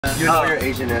man. You know you're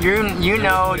Asian if you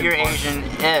know you're Asian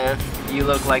if you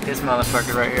look like this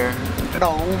motherfucker right here.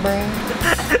 No, man.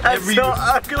 That's so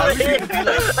ugly.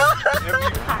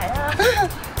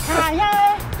 Hi,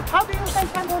 how do you say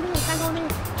Cantonese?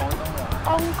 Cantonese. 廣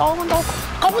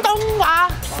東話。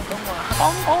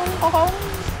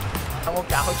有冇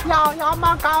搞錯？有冇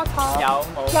搞錯？有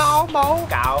冇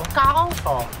搞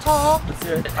錯？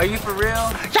 Are you for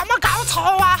real? 有冇搞錯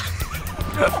啊？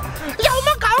有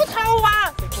冇搞錯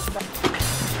啊？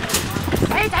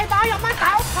死仔包有乜搞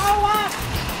錯啊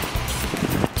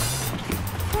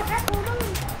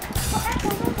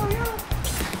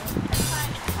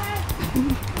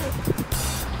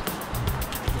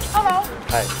？Hello.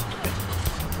 Hi.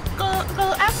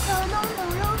 Good afternoon to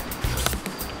you.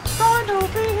 Going to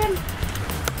be him.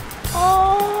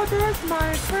 Oh, this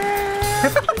my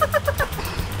friend.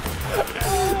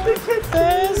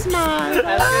 This my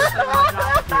friend.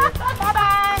 Bye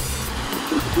bye.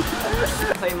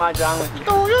 Play mahjong with you.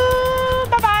 Do you?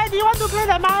 Bye bye. Do you want to play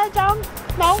the mahjong?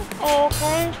 No?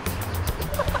 Okay.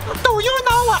 Do you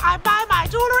know where I buy my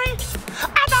jewelry?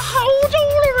 At the whole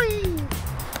jewelry.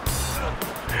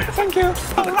 Thank you.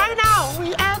 So right now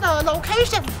we at a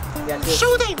location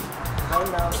shooting. But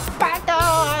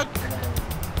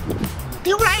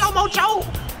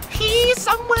he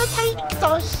somewhere take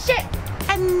the shit.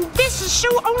 And this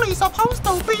shoot only supposed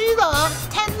to be the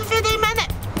 10-15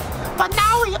 minutes. But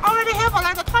now we already have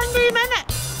like 20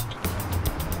 minutes.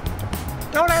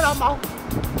 有你老母。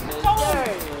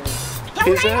有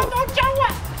你老母做啊！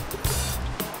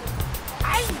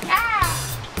哎呀！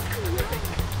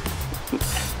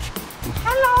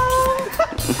 Hello.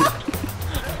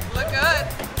 Look good.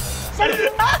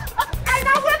 I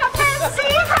know where the fancy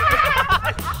hat.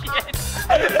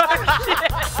 Shit.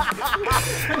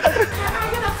 Can I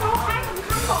get a full hat and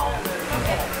combo?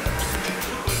 Okay.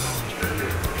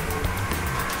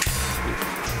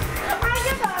 Can I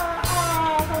get the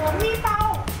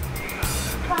meatball?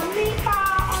 The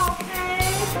meatball, okay.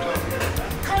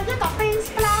 Can I get the bean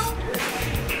sprout?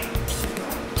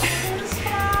 Bean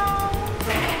sprout.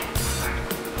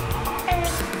 And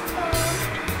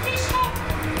fish head.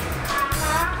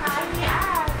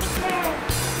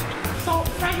 So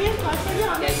right here, I'll show you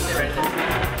on this one.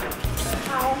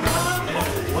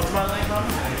 What's my name on?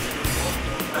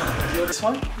 This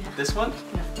one? This one?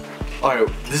 Alright,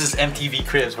 this is MTV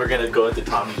Cribs. We're gonna go into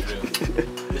Tommy's room.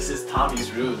 This is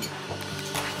Tommy's room.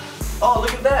 Oh,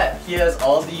 look at that! He has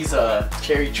all these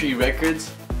Cherry Tree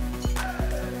records.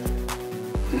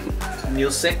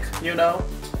 Music, you know?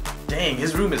 Dang,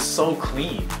 his room is so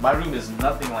clean. My room is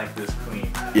nothing like this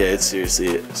clean. Yeah, it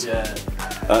seriously is. Yeah.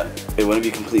 It wouldn't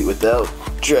be complete without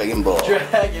Dragon Ball.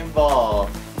 Dragon Ball.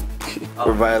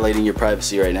 We're violating your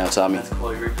privacy right now, Tommy. That's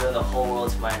cool. You're revealing the whole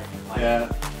world to my Yeah.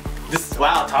 This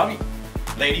wow, Tommy.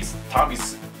 Ladies,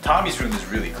 Tommy's room is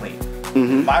really clean.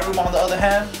 Mm-hmm. My room, on the other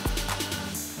hand.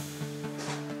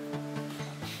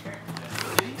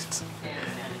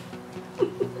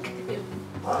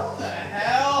 What the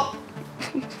hell?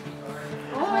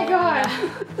 Oh my god.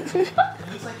 It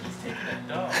looks like he's taking a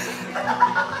dump.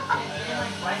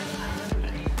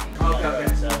 Okay.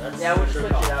 Yeah, we'll switch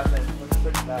it out then. We'll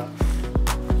switch it out.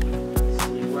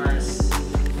 See, we're on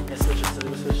switch it, so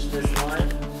we'll switch this one.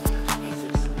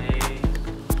 6A.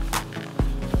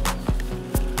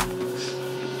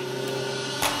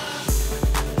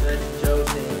 That's Joe's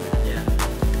thing. Yeah.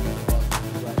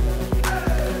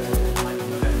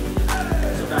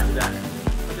 So back to that.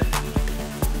 Okay.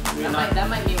 That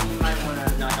might mean you might want to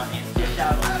knock on hands. Dish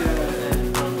out two and then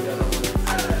throw the other one.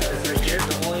 This right here, the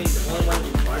only one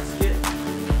you Bart's get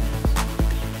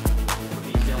would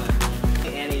be killing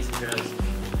Annie's dress.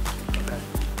 Okay.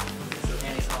 So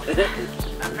Annie's home.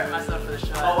 I prepped myself for the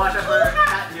shot. Oh, watch out for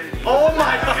cat nudity. Oh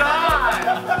my god!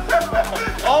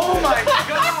 Oh my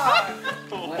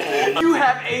god! You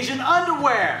have Asian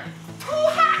underwear!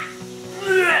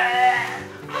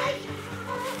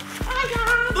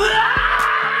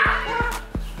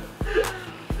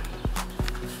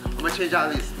 I'm gonna change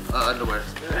out these underwear.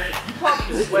 You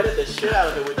probably sweated the shit out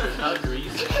of it with your nut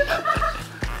grease.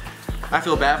 I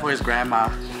feel bad for his grandma.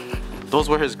 Those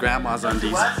were his grandma's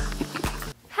undies.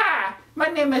 Hi, my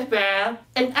name is Bart,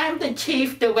 and I'm the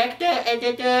chief director,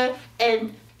 editor,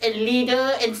 and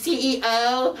leader, and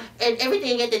CEO, and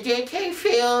everything at the JK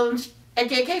Films. At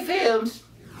JK Films.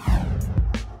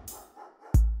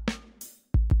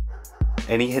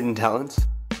 Any hidden talents?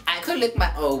 I could lick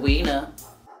my old wiener.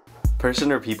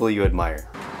 Person or people you admire?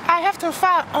 I have to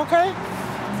fart, okay?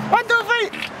 1, 2, 3.